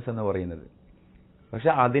സയൻസ് എന്ന് പറയുന്നത്.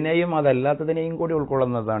 പക്ഷെ അതിനെയും അതല്ലാത്തതിനെയും കൂടി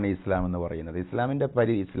ഉൾക്കൊള്ളുന്നതാണ് ഇസ്ലാം എന്ന് പറയുന്നത്.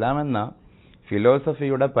 ഇസ്ലാം എന്ന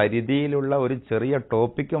ഫിലോസഫിയുടെ പരിധിയിലുള്ള ഒരു ചെറിയ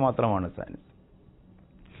ടോപ്പിക്ക് മാത്രമാണ് സയൻസ്.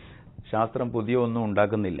 ശാസ്ത്രം പുതിയ ഒന്നും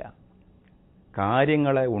ഉണ്ടാക്കുന്നില്ല.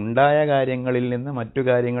 ഉണ്ടായ കാര്യങ്ങളിൽ നിന്ന് മറ്റു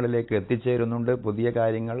കാര്യങ്ങളിലേക്ക് എത്തിച്ചേരുന്നുണ്ട്, പുതിയ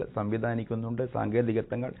കാര്യങ്ങൾ സംവിധാനിക്കുന്നുണ്ട്,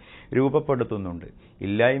 സാങ്കേതികത്വങ്ങൾ രൂപപ്പെടുത്തുന്നുണ്ട്.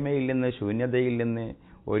 ഇല്ലായ്മയിൽ നിന്ന്, ശൂന്യതയിൽ നിന്ന്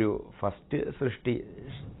ഒരു ഫസ്റ്റ് സൃഷ്ടി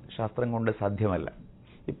ശാസ്ത്രം കൊണ്ട് സാധ്യമല്ല.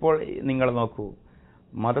 ഇപ്പോൾ നിങ്ങൾ നോക്കൂ,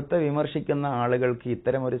 മതത്തെ വിമർശിക്കുന്ന ആളുകൾക്ക്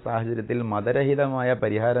ഇത്തരം ഒരു സാഹചര്യത്തിൽ മതരഹിതമായ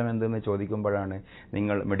പരിഹാരം എന്തെന്ന് ചോദിക്കുമ്പോഴാണ്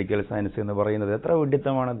നിങ്ങൾ മെഡിക്കൽ സയൻസ് എന്ന് പറയുന്നത്. എത്ര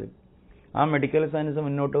വിഡ്ഢിത്തമാണത്! ആ മെഡിക്കൽ സയൻസ്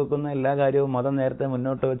മുന്നോട്ട് വെക്കുന്ന എല്ലാ കാര്യവും മതം നേരത്തെ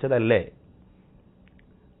മുന്നോട്ട് വെച്ചതല്ലേ?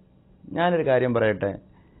 ഞാനൊരു കാര്യം പറയട്ടെ.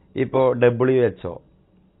 ഇപ്പോൾ WHO,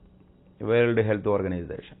 വേൾഡ് ഹെൽത്ത്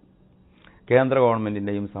ഓർഗനൈസേഷൻ, കേന്ദ്ര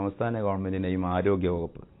ഗവൺമെന്റിന്റെയും സംസ്ഥാന ഗവൺമെന്റിന്റെയും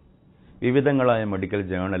ആരോഗ്യവകുപ്പ്, വിവിധങ്ങളായ മെഡിക്കൽ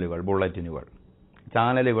ജേണലുകൾ, ബുള്ളറ്റിനുകൾ,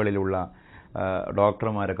 ചാനലുകളിലുള്ള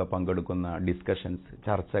ഡോക്ടർമാരൊക്കെ പങ്കെടുക്കുന്ന ഡിസ്കഷൻസ്,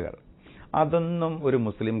 ചർച്ചകൾ, അതൊന്നും ഒരു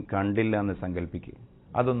മുസ്ലിം കണ്ടില്ല എന്ന് സങ്കല്പിക്കുക.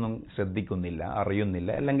 അതൊന്നും ശ്രദ്ധിക്കുന്നില്ല,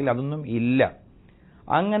 അറിയുന്നില്ല, അല്ലെങ്കിൽ അതൊന്നും ഇല്ല.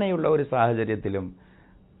 അങ്ങനെയുള്ള ഒരു സാഹചര്യത്തിലും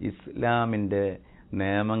ഇസ്ലാമിന്റെ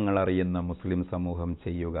നിയമങ്ങൾ അറിയുന്ന മുസ്ലിം സമൂഹം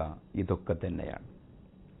ചെയ്യുക ഇതൊക്കെ തന്നെയാണ്.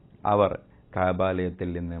 അവർ കഅബാലയത്തിൽ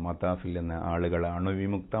നിന്ന്, മതാഫിൽ നിന്ന് ആളുകളെ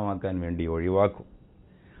അണുവിമുക്തമാക്കാൻ വേണ്ടി ഒഴിവാക്കും.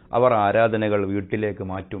 അവർ ആരാധനകൾ വീട്ടിലേക്ക്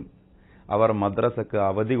മാറ്റും. അവർ മദ്രസക്ക്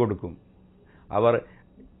അവധി കൊടുക്കും. അവർ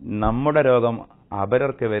നമ്മുടെ രോഗം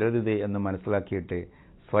അപരർക്ക് വരരുത് എന്ന് മനസ്സിലാക്കിയിട്ട്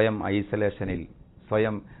സ്വയം ഐസൊലേഷനിൽ,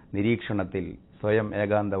 സ്വയം നിരീക്ഷണത്തിൽ, സ്വയം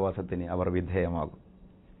ഏകാന്തവാസത്തിന് അവർ വിധേയമാകും.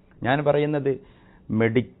 ഞാൻ പറയുന്നത്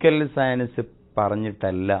മെഡിക്കൽ സയൻസ്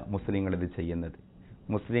പറഞ്ഞിട്ടല്ല മുസ്ലിങ്ങൾ ഇത് ചെയ്യുന്നത്.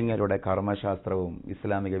 മുസ്ലിങ്ങളുടെ കർമ്മശാസ്ത്രവും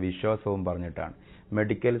ഇസ്ലാമിക വിശ്വാസവും പറഞ്ഞിട്ടാണ്.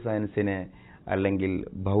 മെഡിക്കൽ സയൻസിനെ അല്ലെങ്കിൽ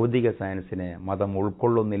ഭൗതിക സയൻസിനെ മതം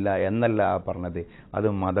ഉൾക്കൊള്ളുന്നില്ല എന്നല്ല പറഞ്ഞത്, അത്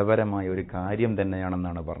മതപരമായ ഒരു കാര്യം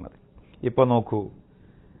തന്നെയാണെന്നാണ് പറഞ്ഞത്. ഇപ്പോൾ നോക്കൂ,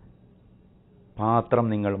 പാത്രം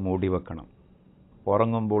നിങ്ങൾ മൂടിവെക്കണം.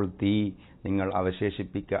 ഉറങ്ങുമ്പോൾ തീ നിങ്ങൾ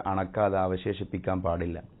അണക്കാതെ അവശേഷിപ്പിക്കാൻ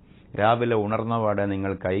പാടില്ല. രാവിലെ ഉണർന്നപാടെ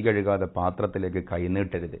നിങ്ങൾ കൈ കഴുകാതെ പാത്രത്തിലേക്ക് കൈ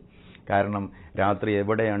നീട്ടരുത്. കാരണം രാത്രി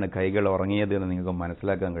എവിടെയാണ് കൈകൾ ഉറങ്ങിയത് എന്ന് നിങ്ങൾക്ക്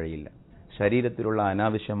മനസ്സിലാക്കാൻ കഴിയില്ല. ശരീരത്തിലുള്ള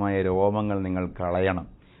അനാവശ്യമായ രോമങ്ങൾ നിങ്ങൾ കളയണം.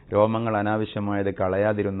 രോമങ്ങൾ അനാവശ്യമായത്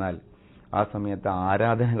കളയാതിരുന്നാൽ ആ സമയത്ത്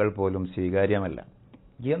ആരാധനകൾ പോലും സ്വീകാര്യമല്ല.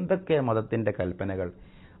 എന്തൊക്കെ മതത്തിന്റെ കൽപ്പനകൾ!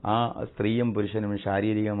 ആ സ്ത്രീയും പുരുഷനും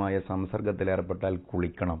ശാരീരികമായ സംസർഗത്തിലേർപ്പെട്ടാൽ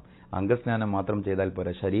കുളിക്കണം. അംഗസ്നാനം മാത്രം ചെയ്താൽ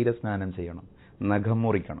പോരാ, ശരീരസ്നാനം ചെയ്യണം, നഖം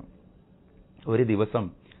മുറിക്കണം. ഒരു ദിവസം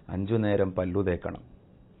 5 നേരം പല്ലു തേക്കണം.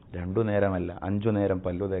 2 നേരമല്ല, 5 നേരം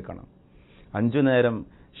പല്ലു തേക്കണം. 5 നേരം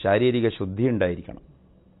ശാരീരിക ശുദ്ധി ഉണ്ടായിരിക്കണം.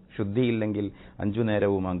 ശുദ്ധിയില്ലെങ്കിൽ 5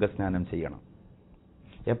 നേരവും അംഗസ്നാനം ചെയ്യണം.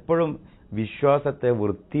 എപ്പോഴും വിശ്വാസത്തെ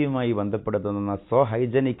വൃത്തിയുമായി ബന്ധപ്പെടുത്തുന്ന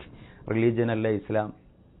ഹൈജനിക് റിലീജിയനല്ല ഇസ്ലാം.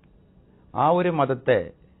 ആ ഒരു മതത്തെ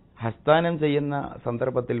ഹസ്താനം ചെയ്യുന്ന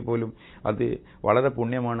സന്ദർഭത്തിൽ പോലും അത് വളരെ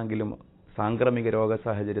പുണ്യമാണെങ്കിലും സാംക്രമിക രോഗ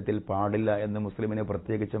സാഹചര്യത്തിൽ പാടില്ല എന്ന് മുസ്ലിമിനെ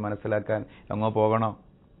പ്രത്യേകിച്ച് മനസ്സിലാക്കാൻ അങ്ങോ പോകണോ?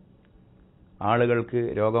 ആളുകൾക്ക്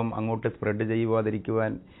രോഗം അങ്ങോട്ട് സ്പ്രെഡ്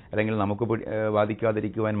ചെയ്യുവാതിരിക്കുവാൻ അല്ലെങ്കിൽ നമുക്ക്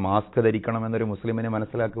ബാധിക്കാതിരിക്കുവാൻ മാസ്ക് ധരിക്കണമെന്നൊരു മുസ്ലിമിനെ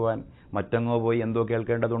മനസ്സിലാക്കുവാൻ മറ്റങ്ങോ പോയി എന്തോ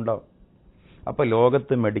കേൾക്കേണ്ടതുണ്ടോ? അപ്പോൾ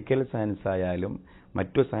ലോകത്ത് മെഡിക്കൽ സയൻസ് ആയാലും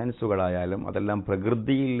മറ്റു സയൻസുകളായാലും അതെല്ലാം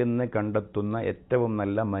പ്രകൃതിയിൽ നിന്ന് കണ്ടെത്തുന്ന ഏറ്റവും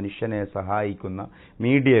നല്ല മനുഷ്യനെ സഹായിക്കുന്ന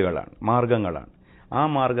മീഡിയകളാണ്, മാർഗങ്ങളാണ്. ആ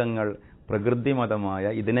മാർഗങ്ങൾ പ്രകൃതിമതമായ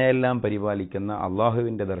ഇതിനെയെല്ലാം പരിപാലിക്കുന്ന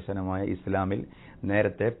അള്ളാഹുവിന്റെ ദർശനമായ ഇസ്ലാമിൽ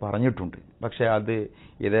നേരത്തെ പറഞ്ഞിട്ടുണ്ട്. പക്ഷെ അത്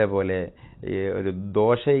ഇതേപോലെ ഒരു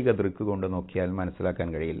ദോഷൈക ദൃക്ക് കൊണ്ട് നോക്കിയാൽ മനസ്സിലാക്കാൻ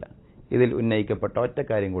കഴിയില്ല. ഇതിൽ ഉന്നയിക്കപ്പെട്ട ഒറ്റ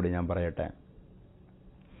കാര്യം കൂടി ഞാൻ പറയട്ടെ.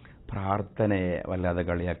 പ്രാർത്ഥനയെ വല്ലാതെ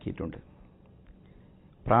കളിയാക്കിയിട്ടുണ്ട്.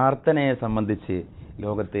 പ്രാർത്ഥനയെ സംബന്ധിച്ച്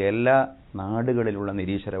ലോകത്തെ എല്ലാ നാടുകളിലുള്ള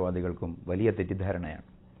നിരീശ്വരവാദികൾക്കും വലിയ തെറ്റിദ്ധാരണയാണ്.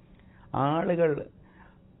 ആളുകൾ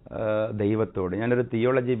ദൈവത്തോട്, ഞാനൊരു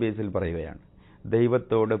തിയോളജി ബേസിൽ പറയുകയാണ്,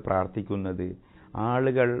 ദൈവത്തോട് പ്രാർത്ഥിക്കുന്നത്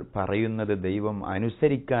ആളുകൾ പറയുന്നത് ദൈവം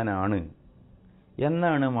അനുസരിക്കാനാണ്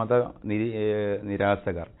എന്നാണ്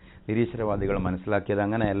നിരാസകർ, നിരീശ്വരവാദികൾ മനസ്സിലാക്കിയത്.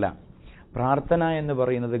 അങ്ങനെയല്ല. പ്രാർത്ഥന എന്ന്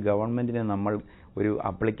പറയുന്നത് ഗവൺമെന്റിന് നമ്മൾ ഒരു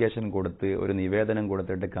അപ്ലിക്കേഷൻ കൊടുത്ത് ഒരു നിവേദനം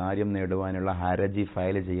കൊടുത്തിട്ട് കാര്യം നേടുവാനുള്ള ഹർജി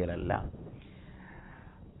ഫയൽ ചെയ്യലല്ല.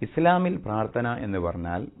 ഇസ്ലാമിൽ പ്രാർത്ഥന എന്ന്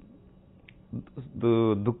പറഞ്ഞാൽ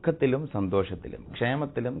ദുഃഖത്തിലും സന്തോഷത്തിലും,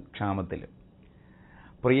 ക്ഷേമത്തിലും ക്ഷാമത്തിലും,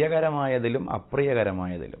 പ്രിയകരമായതിലും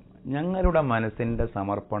അപ്രിയകരമായതിലും ഞങ്ങളുടെ മനസ്സിന്റെ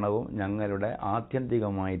സമർപ്പണവും ഞങ്ങളുടെ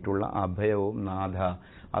ആത്യന്തികമായിട്ടുള്ള അഭയവും നാഥ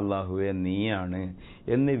അല്ലാഹുവേ നീയാണ്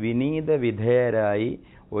എന്ന് വിനീത വിധേയരായി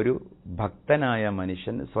ഒരു ഭക്തനായ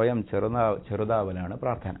മനുഷ്യൻ സ്വയം ചെറുതാവലാണ്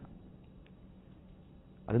പ്രാർത്ഥന.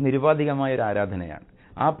 അത് നിരുപാധികമായ ഒരു ആരാധനയാണ്.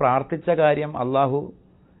 ആ പ്രാർത്ഥിച്ച കാര്യം അല്ലാഹു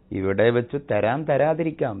ഇവിടെ വെച്ച്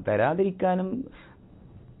തരാതിരിക്കാനും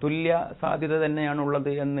തുല്യ സാധ്യത തന്നെയാണുള്ളത്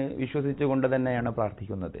എന്ന് വിശ്വസിച്ചുകൊണ്ട് തന്നെയാണ്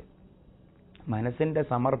പ്രാർത്ഥിക്കുന്നത്. മനസ്സിന്റെ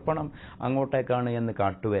സമർപ്പണം അങ്ങോട്ടേക്കാണ് എന്ന്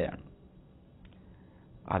കാട്ടുകയാണ്.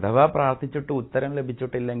 അഥവാ പ്രാർത്ഥിച്ചിട്ട് ഉത്തരം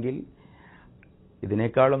ലഭിച്ചിട്ടില്ലെങ്കിൽ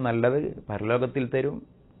ഇതിനേക്കാളും നല്ലത് പരലോകത്തിൽ തരും,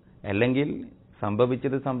 അല്ലെങ്കിൽ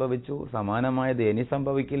സംഭവിച്ചത് സംഭവിച്ചു, സമാനമായത് ഇനി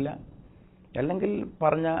സംഭവിക്കില്ല, അല്ലെങ്കിൽ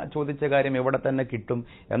ചോദിച്ച കാര്യം ഇവിടെ തന്നെ കിട്ടും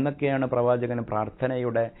എന്നൊക്കെയാണ് പ്രവാചകൻ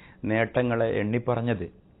പ്രാർത്ഥനയുടെ നേട്ടങ്ങളെ എണ്ണിപ്പറഞ്ഞത്.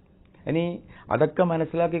 ഇനി അതൊക്കെ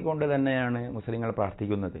മനസ്സിലാക്കിക്കൊണ്ട് തന്നെയാണ് മുസ്ലിങ്ങൾ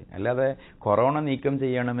പ്രാർത്ഥിക്കുന്നത്. അല്ലാതെ കൊറോണ നീക്കം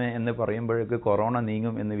ചെയ്യണമേ എന്ന് പറയുമ്പോഴേക്ക് കൊറോണ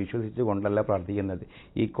നീങ്ങും എന്ന് വിശ്വസിച്ചുകൊണ്ടല്ല പ്രാർത്ഥിക്കുന്നത്.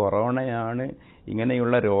 ഈ കൊറോണയാണ്,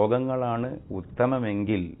 ഇങ്ങനെയുള്ള രോഗങ്ങളാണ്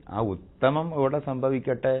ഉത്തമമെങ്കിൽ ആ ഉത്തമം ഇവിടെ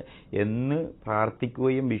സംഭവിക്കട്ടെ എന്ന്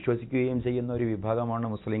പ്രാർത്ഥിക്കുകയും വിശ്വസിക്കുകയും ചെയ്യുന്ന ഒരു വിഭാഗമാണ്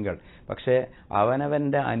മുസ്ലിങ്ങൾ. പക്ഷേ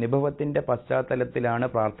അവനവന്റെ അനുഭവത്തിന്റെ പശ്ചാത്തലത്തിലാണ്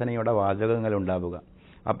പ്രാർത്ഥനയുടെ വാചകങ്ങൾ ഉണ്ടാവുക.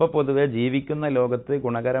 അപ്പോൾ പൊതുവെ ജീവിക്കുന്ന ലോകത്ത്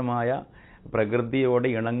ഗുണകരമായ പ്രകൃതിയോട്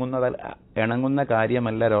ഇണങ്ങുന്ന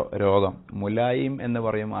കാര്യമല്ല രോഗം. മുലായിം എന്ന്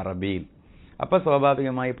പറയും അറബിയിൽ. അപ്പോൾ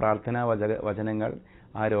സ്വാഭാവികമായി പ്രാർത്ഥനാ വചനങ്ങൾ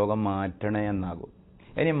ആ രോഗം മാറ്റണേ എന്നാകും.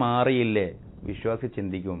 ഇനി മാറിയില്ലേ, വിശ്വാസി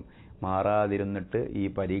ചിന്തിക്കും മാറാതിരുന്നിട്ട് ഈ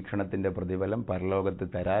പരീക്ഷണത്തിന്റെ പ്രതിഫലം പരലോകത്ത്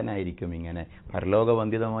തരാനായിരിക്കും. ഇങ്ങനെ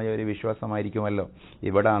പരലോകവന്ദിതമായ ഒരു വിശ്വാസമായിരിക്കുമല്ലോ.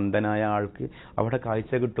 ഇവിടെ അന്ധനായ ആൾക്ക് അവിടെ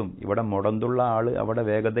കാഴ്ച കിട്ടും, ഇവിടെ മുടന്തുള്ള ആള് അവിടെ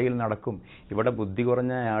വേഗതയിൽ നടക്കും, ഇവിടെ ബുദ്ധി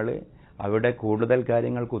കുറഞ്ഞ ആള് അവിടെ കൂടുതൽ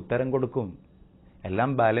കാര്യങ്ങൾക്ക് ഉത്തരം കൊടുക്കും. എല്ലാം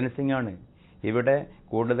ബാലൻസിംഗ് ആണ്. ഇവിടെ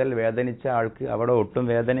കൂടുതൽ വേദനിച്ച ആൾക്ക് അവിടെ ഒട്ടും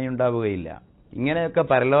വേദനയുണ്ടാവുകയില്ല. ഇങ്ങനെയൊക്കെ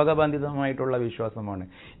പരലോകബന്ധിതമായിട്ടുള്ള വിശ്വാസമാണ്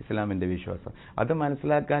ഇസ്ലാമിന്റെ വിശ്വാസം. അത്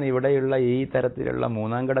മനസ്സിലാക്കാൻ ഇവിടെയുള്ള ഈ തരത്തിലുള്ള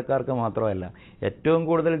മൂന്നാം കിടക്കാർക്ക് മാത്രമല്ല, ഏറ്റവും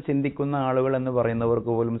കൂടുതൽ ചിന്തിക്കുന്ന ആളുകൾ എന്ന്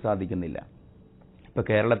പറയുന്നവർക്ക് പോലും സാധിക്കുന്നില്ല. ഇപ്പൊ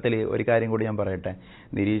കേരളത്തിൽ ഒരു കാര്യം കൂടി ഞാൻ പറയട്ടെ.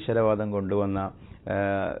 നിരീശ്വരവാദം കൊണ്ടുവന്ന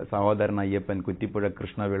സഹോദരൻ അയ്യപ്പൻ, കുറ്റിപ്പുഴ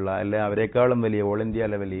കൃഷ്ണപിള്ള, അല്ലെ അവരെക്കാളും വലിയ all India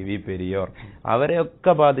level E V Periyar,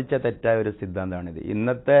 അവരെയൊക്കെ ബാധിച്ച തെറ്റായ ഒരു സിദ്ധാന്തമാണിത്.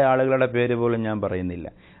 ഇന്നത്തെ ആളുകളുടെ പേര് പോലും ഞാൻ പറയുന്നില്ല.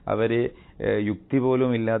 അവര് യുക്തി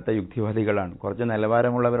പോലും ഇല്ലാത്ത യുക്തിവാദികളാണ്. കുറച്ച്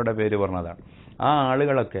നിലവാരമുള്ളവരുടെ പേര് പറഞ്ഞതാണ്. ആ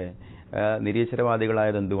ആളുകളൊക്കെ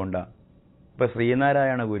നിരീശ്വരവാദികളായത് എന്തുകൊണ്ടാണ്? ഇപ്പൊ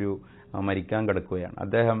ശ്രീനാരായണ ഗുരു മരിക്കാൻ കിടക്കുകയാണ്.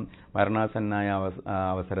 അദ്ദേഹം മരണാസന്നായ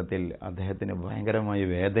അവസരത്തിൽ അദ്ദേഹത്തിന് ഭയങ്കരമായി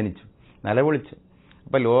വേദനിച്ചു, നിലവിളിച്ചു.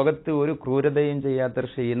 അപ്പൊ ലോകത്ത് ഒരു ക്രൂരതയും ചെയ്യാത്ത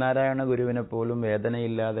ശ്രീനാരായണ ഗുരുവിനെ പോലും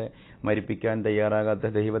വേദനയില്ലാതെ മരിപ്പിക്കാൻ തയ്യാറാകാത്ത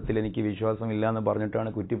ദൈവത്തിൽ എനിക്ക് വിശ്വാസമില്ല എന്ന് പറഞ്ഞിട്ടാണ്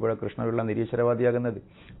കുറ്റിപ്പുഴ കൃഷ്ണപിള്ള നിരീശ്വരവാദിയാകുന്നത്.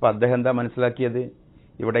 അപ്പൊ അദ്ദേഹം എന്താ മനസ്സിലാക്കിയത്?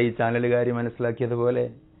 ഇവിടെ ഈ ചാനലുകാരി മനസ്സിലാക്കിയതുപോലെ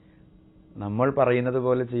നമ്മൾ പറയുന്നത്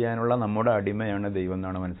പോലെ ചെയ്യാനുള്ള നമ്മുടെ അടിമയാണ് ദൈവം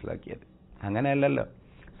എന്നാണ് മനസ്സിലാക്കിയത്. അങ്ങനെയല്ലല്ലോ.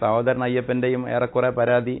 സഹോദരൻ അയ്യപ്പന്റെയും ഏറെക്കുറെ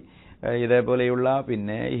പരാതി ഇതേപോലെയുള്ള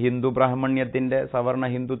പിന്നെ ഹിന്ദു ബ്രാഹ്മണ്യത്തിന്റെ, സവർണ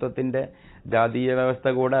ഹിന്ദുത്വത്തിന്റെ ജാതീയ വ്യവസ്ഥ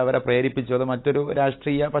കൂടെ അവരെ പ്രേരിപ്പിച്ചു. അത് മറ്റൊരു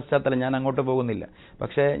രാഷ്ട്രീയ പശ്ചാത്തലം, ഞാൻ അങ്ങോട്ട് പോകുന്നില്ല.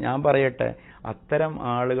 പക്ഷേ ഞാൻ പറയട്ടെ, അത്തരം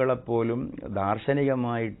ആളുകളെപ്പോലും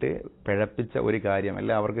ദാർശനികമായിട്ട് പിഴപ്പിച്ച ഒരു കാര്യം,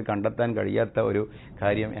 അല്ല അവർക്ക് കണ്ടെത്താൻ കഴിയാത്ത ഒരു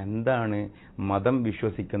കാര്യം എന്താണ് മതം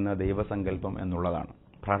വിശ്വസിക്കുന്ന ദൈവസങ്കല്പം എന്നുള്ളതാണ്.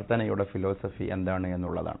 പ്രാർത്ഥനയുടെ ഫിലോസഫി എന്താണ്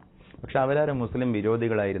എന്നുള്ളതാണ്. പക്ഷെ അവരാരും മുസ്ലിം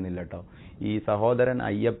വിരോധികളായിരുന്നില്ല കേട്ടോ. ഈ സഹോദരൻ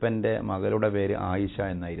അയ്യപ്പന്റെ മകളുടെ പേര് ആയിഷ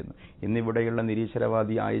എന്നായിരുന്നു. ഇന്നിവിടെയുള്ള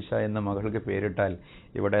നിരീശ്വരവാദി ആയിഷ എന്ന മകൾക്ക് പേരിട്ടാൽ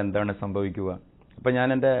ഇവിടെ എന്താണ് സംഭവിക്കുക? അപ്പൊ ഞാൻ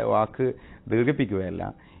എൻ്റെ വാക്ക് ദീർഘിപ്പിക്കുകയല്ല.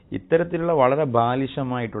 ഇത്തരത്തിലുള്ള വളരെ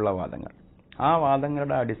ബാലിശമായിട്ടുള്ള വാദങ്ങൾ, ആ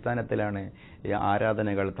വാദങ്ങളുടെ അടിസ്ഥാനത്തിലാണ് ഈ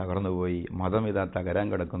ആരാധനകൾ തകർന്നുപോയി, മതം ഇതാ തകരാൻ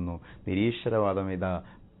കിടക്കുന്നു, നിരീശ്വരവാദം ഇതാ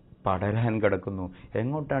പടരാൻ കിടക്കുന്നു.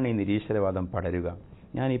 എങ്ങോട്ടാണ് ഈ നിരീശ്വരവാദം പടരുക?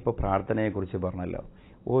 ഞാനിപ്പോൾ പ്രാർത്ഥനയെക്കുറിച്ച് പറഞ്ഞല്ലോ.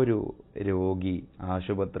 ഒരു രോഗി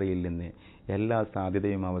ആശുപത്രിയിൽ നിന്ന് എല്ലാ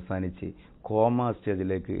സാധ്യതയും അവസാനിച്ച് കോമ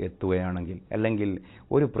സ്റ്റേജിലേക്ക് എത്തുകയാണെങ്കിൽ, അല്ലെങ്കിൽ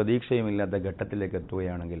ഒരു പ്രതീക്ഷയുമില്ലാത്ത ഘട്ടത്തിലേക്ക്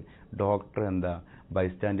എത്തുകയാണെങ്കിൽ, ഡോക്ടർ എന്താ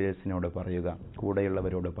ബൈസ്റ്റാൻഡേഴ്സിനോട് പറയുക,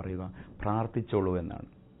 കൂടെയുള്ളവരോട് പറയുക, പ്രാർത്ഥിച്ചോളൂ എന്നാണ്.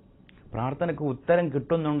 പ്രാർത്ഥനയ്ക്ക് ഉത്തരം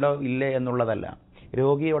കിട്ടുന്നുണ്ടോ ഇല്ലേ എന്നുള്ളതല്ല.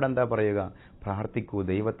 രോഗിയോട് എന്താ പറയുക? പ്രാർത്ഥിക്കൂ,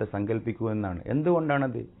 ദൈവത്തെ സങ്കല്പിക്കൂ എന്നാണ്.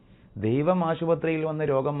 എന്തുകൊണ്ടാണത്? ദൈവം ആശുപത്രിയിൽ വന്ന്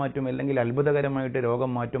രോഗം മാറ്റും, അല്ലെങ്കിൽ അത്ഭുതകരമായിട്ട് രോഗം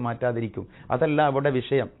മാറ്റാതിരിക്കും. അതല്ല അവിടെ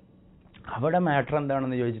വിഷയം. അവിടെ മാറ്റർ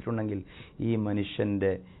എന്താണെന്ന് ചോദിച്ചിട്ടുണ്ടെങ്കിൽ ഈ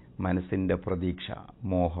മനുഷ്യന്റെ മനസ്സിന്റെ പ്രതീക്ഷ,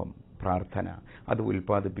 മോഹം, പ്രാർത്ഥന, അത്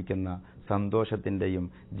ഉൽപ്പാദിപ്പിക്കുന്ന സന്തോഷത്തിന്റെയും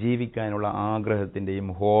ജീവിക്കാനുള്ള ആഗ്രഹത്തിന്റെയും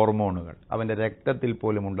ഹോർമോണുകൾ, അവന്റെ രക്തത്തിൽ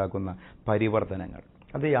പോലും ഉണ്ടാക്കുന്ന പരിവർത്തനങ്ങൾ,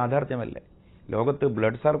 അത് യാഥാർത്ഥ്യമല്ലേ? ലോകത്ത്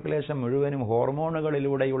ബ്ലഡ് സർക്കുലേഷൻ മുഴുവനും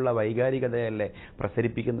ഹോർമോണുകളിലൂടെയുള്ള വൈകാരികതയല്ലേ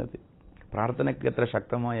പ്രസരിപ്പിക്കുന്നത്? പ്രാർത്ഥനയ്ക്ക് എത്ര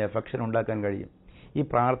ശക്തമായ എഫക്ഷൻ ഉണ്ടാക്കാൻ കഴിയും? ഈ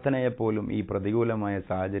പ്രാർത്ഥനയെപ്പോലും ഈ പ്രതികൂലമായ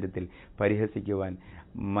സാഹചര്യത്തിൽ പരിഹസിക്കുവാൻ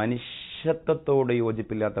മനുഷ്യത്വത്തോട്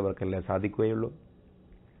യോജിപ്പില്ലാത്തവർക്കല്ലേ സാധിക്കുകയുള്ളൂ?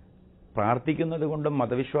 പ്രാർത്ഥിക്കുന്നത് കൊണ്ടും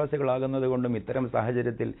മതവിശ്വാസികളാകുന്നത് കൊണ്ടും ഇത്തരം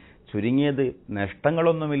സാഹചര്യത്തിൽ ചുരുങ്ങിയത്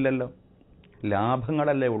നഷ്ടങ്ങളൊന്നുമില്ലല്ലോ,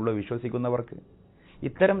 ലാഭങ്ങളല്ലേ ഉള്ളൂ വിശ്വസിക്കുന്നവർക്ക്.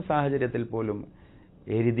 ഇത്തരം സാഹചര്യത്തിൽ പോലും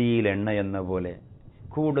എരുതിയിൽ എണ്ണ എന്ന പോലെ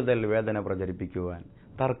കൂടുതൽ വേദന പ്രചരിപ്പിക്കുവാൻ,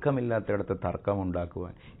 തർക്കമില്ലാത്തയിടത്ത്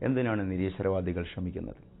തർക്കമുണ്ടാക്കുവാൻ എന്തിനാണ് നിരീശ്വരവാദികൾ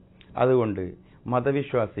ശ്രമിക്കുന്നത്? അതുകൊണ്ട്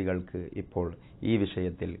മതവിശ്വാസികൾക്ക് ഇപ്പോൾ ഈ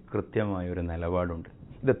വിഷയത്തിൽ കൃത്യമായൊരു നിലപാടുണ്ട്.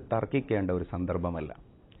 ഇത് തർക്കിക്കേണ്ട ഒരു സന്ദർഭമല്ല.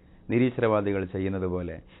 നിരീശ്വരവാദികൾ ചെയ്യുന്നത്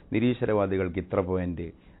പോലെ നിരീശ്വരവാദികൾക്ക് ഇത്ര പോയിന്റ്,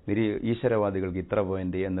 ഈശ്വരവാദികൾക്ക് ഇത്ര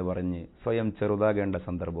പോയിന്റ് എന്ന് പറഞ്ഞ് സ്വയം ചെറുതാകേണ്ട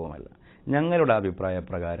സന്ദർഭവുമല്ല. ഞങ്ങളുടെ അഭിപ്രായ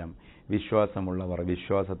പ്രകാരം വിശ്വാസമുള്ളവർ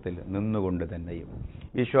വിശ്വാസത്തിൽ നിന്നുകൊണ്ട് തന്നെയും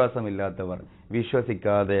വിശ്വാസമില്ലാത്തവർ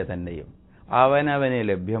വിശ്വസിക്കാതെ തന്നെയും അവനവന്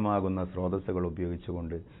ലഭ്യമാകുന്ന സ്രോതസ്സുകൾ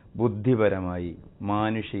ഉപയോഗിച്ചുകൊണ്ട് ബുദ്ധിപരമായി,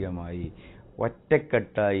 മാനുഷികമായി,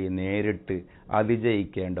 ഒറ്റക്കെട്ടായി നേരിട്ട്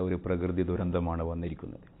അതിജയിക്കേണ്ട ഒരു പ്രകൃതി ദുരന്തമാണ്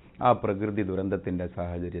വന്നിരിക്കുന്നത്. ആ പ്രകൃതി ദുരന്തത്തിന്റെ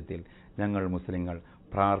സാഹചര്യത്തിൽ ഞങ്ങൾ മുസ്ലിങ്ങൾ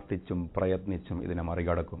പ്രാർത്ഥിച്ചും പ്രയത്നിച്ചും ഇതിനെ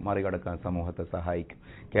മറികടക്കാൻ സമൂഹത്തെ സഹായിക്കും.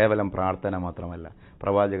 കേവലം പ്രാർത്ഥന മാത്രമല്ല,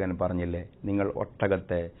 പ്രവാചകൻ പറഞ്ഞില്ലേ, നിങ്ങൾ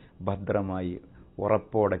ഒട്ടകത്തെ ഭദ്രമായി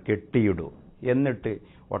ഉറപ്പോടെ കെട്ടിയിടൂ, എന്നിട്ട്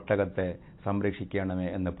ഒട്ടകത്തെ സംരക്ഷിക്കണമേ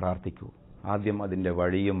എന്ന് പ്രാർത്ഥിക്കൂ. ആദ്യം അതിൻ്റെ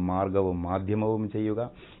വഴിയും മാർഗവും മാധ്യമവും ചെയ്യുക,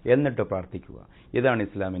 എന്നിട്ട് പ്രാർത്ഥിക്കുക. ഇതാണ്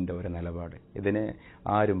ഇസ്ലാമിൻ്റെ ഒരു നിലപാട്. ഇതിനെ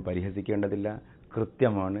ആരും പരിഹസിക്കേണ്ടതില്ല.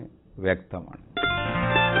 കൃത്യമാണ്, വ്യക്തമാണ്.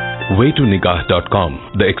 waytonikah.com,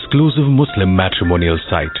 the exclusive Muslim matrimonial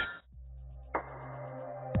site.